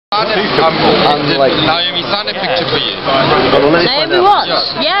Naomi, sign a picture for you. Naomi what?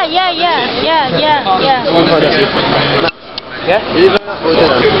 Yeah. Yeah?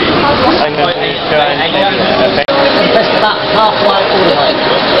 I'm going to try and press the button halfway all the way.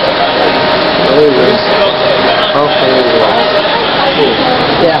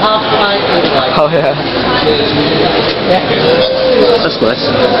 Yeah, halfway all the way. Oh yeah. That's nice.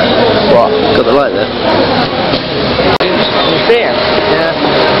 What? Got the light there. You see it? Yeah.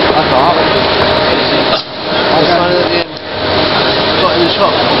 I can't. I'll sign it at the end. Got in the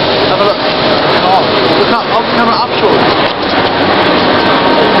shop. Have a look. Look up. I'll camera up short.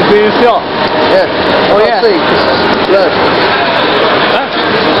 The green shot? Yeah. Oh yeah. See. Look.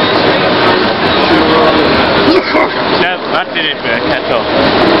 No, that didn't work at all.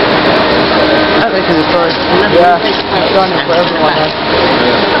 I think it's fine. Yeah. I've done it for everyone now.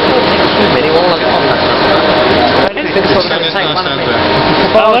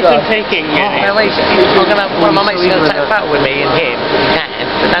 I wasn't taking any. One of my mates is going to take a photo with me and him, if you can,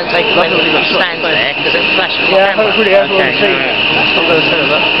 but don't take it when he stands there, because it'll flash on the camera. Yeah, hopefully everyone sees it. That's not going to say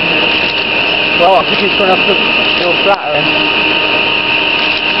that. Well, I think he's going to have to feel flatter.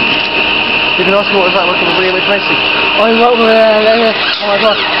 You can ask me what was that working with William H. Macy? Oh, he worked with, yeah. Oh my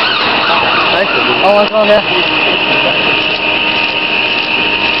god. Hey? Oh my god, yeah.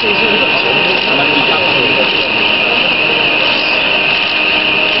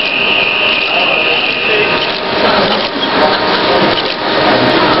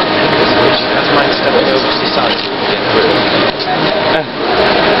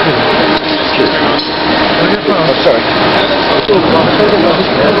 Oh, sorry.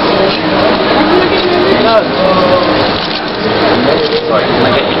 No. Sorry, can I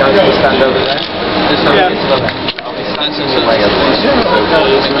get you guys to stand over there? Just so we can stop. I'll be standing in the way of this.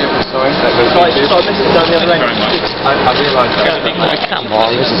 Sorry, this is down the other end. I realise that. Come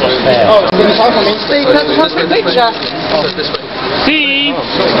on, this is unfair. Steve, can I just have a picture? Steve!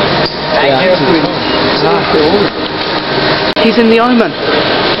 He's in The Omen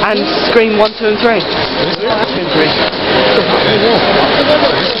and Scream 1, 2 and 3.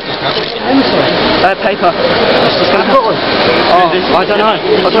 Paper. Oh, I don't know.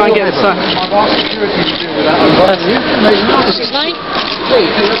 I'll try and get it, sir. What's his name?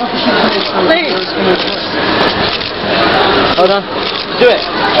 Liev. Hold on. Do it.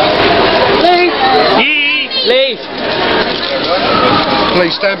 Liev!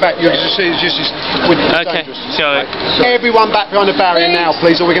 Please stand back. You're just see it's just Okay, sorry. Everyone back behind the barrier now,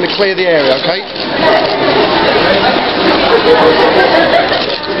 please, or we're going to clear the area, okay?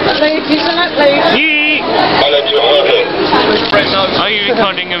 Are you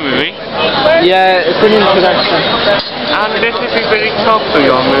recording a movie? Yeah, it's an introduction. And this is a very top for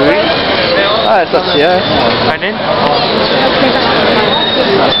your movie. Oh, it's up to you. Pardon?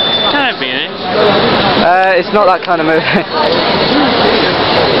 Can I be in it? It's not that kind of movie.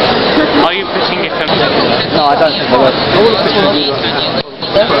 Are you pushing it on? No, I don't think I will.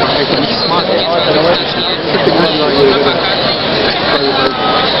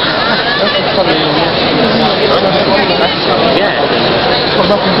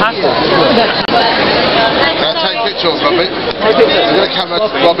 Take pictures, Robin. We're going to camera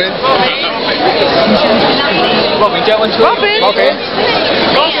Robin. Robin, get one to Robin!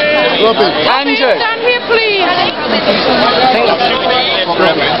 Andrew! Stand here, please. Thank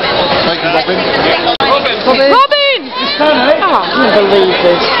you, Robin. Robin! Oh, I can't believe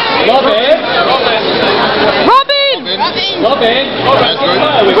this. Robin!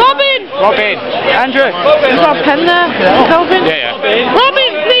 Andrew! Is that a pen there? Kelvin? Yeah.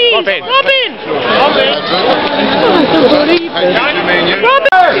 Robin, please! Robin! Oh, I don't believe this.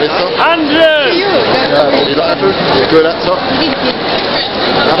 Robin! Andrew! You good at top?